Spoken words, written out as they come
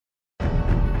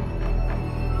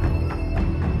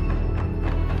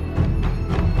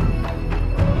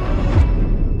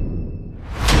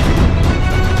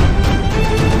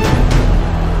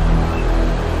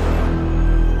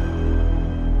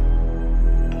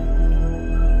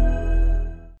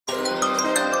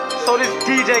this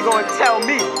DJ gonna tell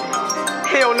me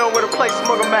he don't know where to place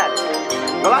Mugga Mack.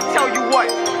 Well, I tell you what,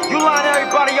 you line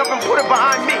everybody up and put it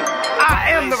behind me.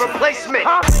 I am the replacement.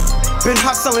 Been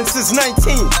hustling since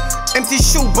 19. Empty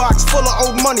shoebox full of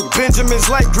old money,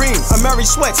 Benjamin's light green. Amiri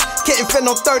sweats, can't fit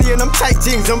no 30 in them tight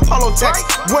jeans. Them polo techs,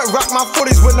 went rock my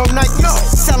footies with no Nikes.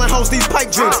 Selling hoes these pipe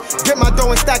dreams, get my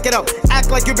dough and stack it up. Act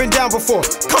like you been down before,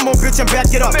 come on bitch and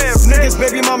back it up. Niggas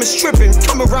baby mama's tripping,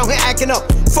 come around here acting up.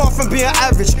 Far from being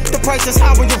average, the price is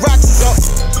high when your rocks is up.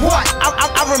 What?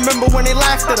 I remember when they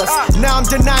laughed at us. Now I'm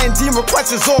denying Dean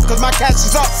requests is all cause my cash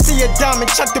is up. See a diamond,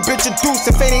 chuck the bitch a deuce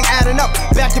if it ain't adding up.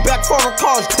 Back to back foreign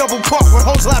cars, double park with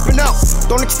hoes lapping up.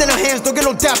 Don't extend our hands, don't get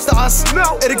no daps to us.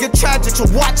 No. It'll get tragic, so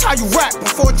watch how you rap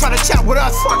before try to chat with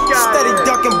us. Steady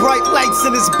ducking bright lights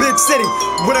in this big city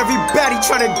with every baddie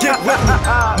trying to get with me.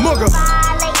 Mugga.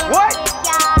 What?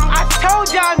 I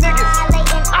told y'all niggas.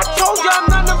 I told y'all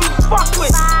none of you fuck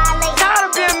with. Tired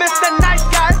of being Mr. Nice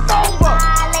Guy, it's over.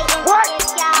 What?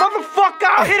 Motherfucker,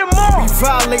 I'll hit him all. We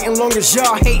violating long as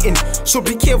y'all hating, so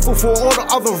be careful for all the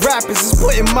other rappers is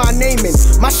putting my name in.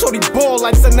 My shorty ball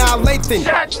like annihilating.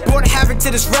 Brought havoc to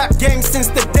this rap game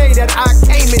since the day that I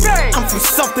came in. I'm from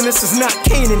something, this is not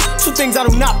Canaan. Two things I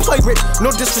do not play with, no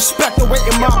disrespect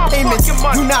awaiting my payments.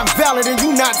 You not valid and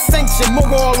you not sanctioned.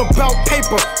 Mugga all about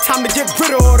paper, time to get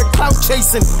rid of all the clout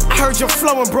chasing. I heard you're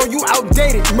flowing, bro, you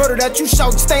outdated. Murder that you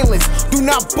shout stainless, do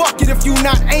not buck it if you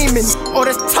not aiming. All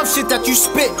this tough shit that you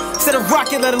spit, said a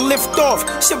rocket let it lift off.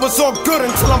 Shit was all good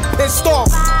until I'm pissed off.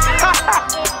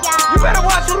 You better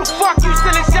watch who the fuck you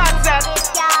sending shots at,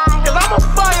 cause I'ma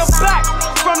fire back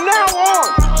from now on.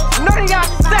 None of y'all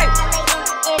say.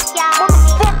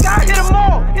 Motherfucker, I hit them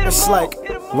all. It's like,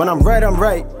 when I'm right,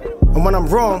 and when I'm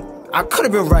wrong, I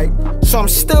could've been right. So I'm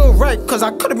still right, cause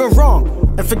I could've been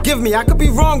wrong. And forgive me, I could be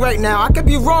wrong right now,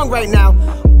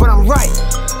 but I'm right.